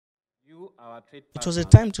It was a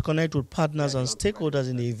time to connect with partners and stakeholders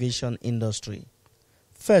in the aviation industry.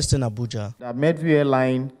 First in Abuja, The View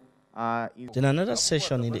Airline. then another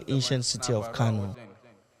session in the ancient city of Kano.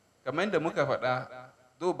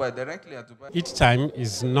 Each time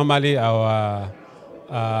is normally our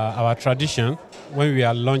tradition. When we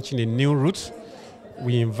are launching a new route,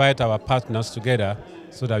 we invite our partners together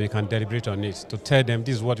so that we can deliberate on it, to tell them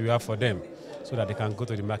this is what we have for them, so that they can go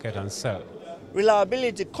to the market and sell.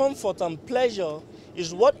 Reliability, comfort and pleasure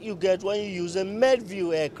is what you get when you use a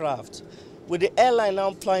View aircraft. With the airline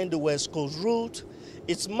now flying the West Coast route,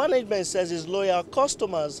 its management says its loyal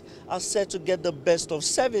customers are set to get the best of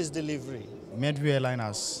service delivery. View Airline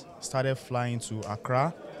has started flying to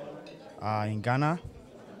Accra in Ghana,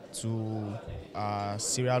 to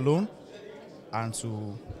Sierra Leone, and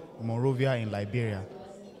to Monrovia in Liberia.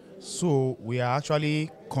 So we are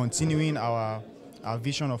actually continuing our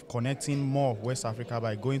vision of connecting more West Africa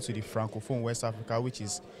by going to the Francophone West Africa, which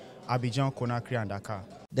is Abidjan, Conakry, and Dakar.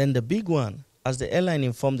 Then the big one, as the airline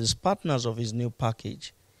informed its partners of its new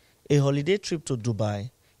package, a holiday trip to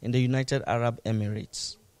Dubai in the United Arab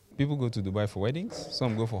Emirates. People go to Dubai for weddings,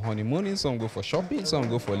 some go for honeymooning, some go for shopping, some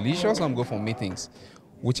go for leisure, some go for meetings.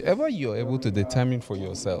 Whichever you're able to determine for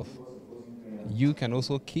yourself, you can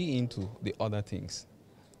also key into the other things,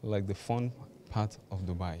 like the fun part of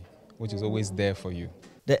Dubai, which is always there for you.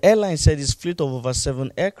 The airline said its fleet of over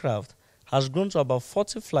 7 aircraft has grown to about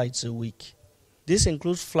 40 flights a week. This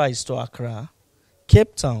includes flights to Accra,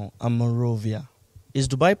 Cape Town, and Monrovia. Its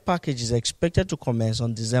Dubai package is expected to commence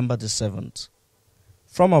on December the 7th.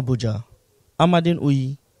 From Abuja, Amadin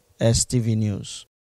Uyi, STV News.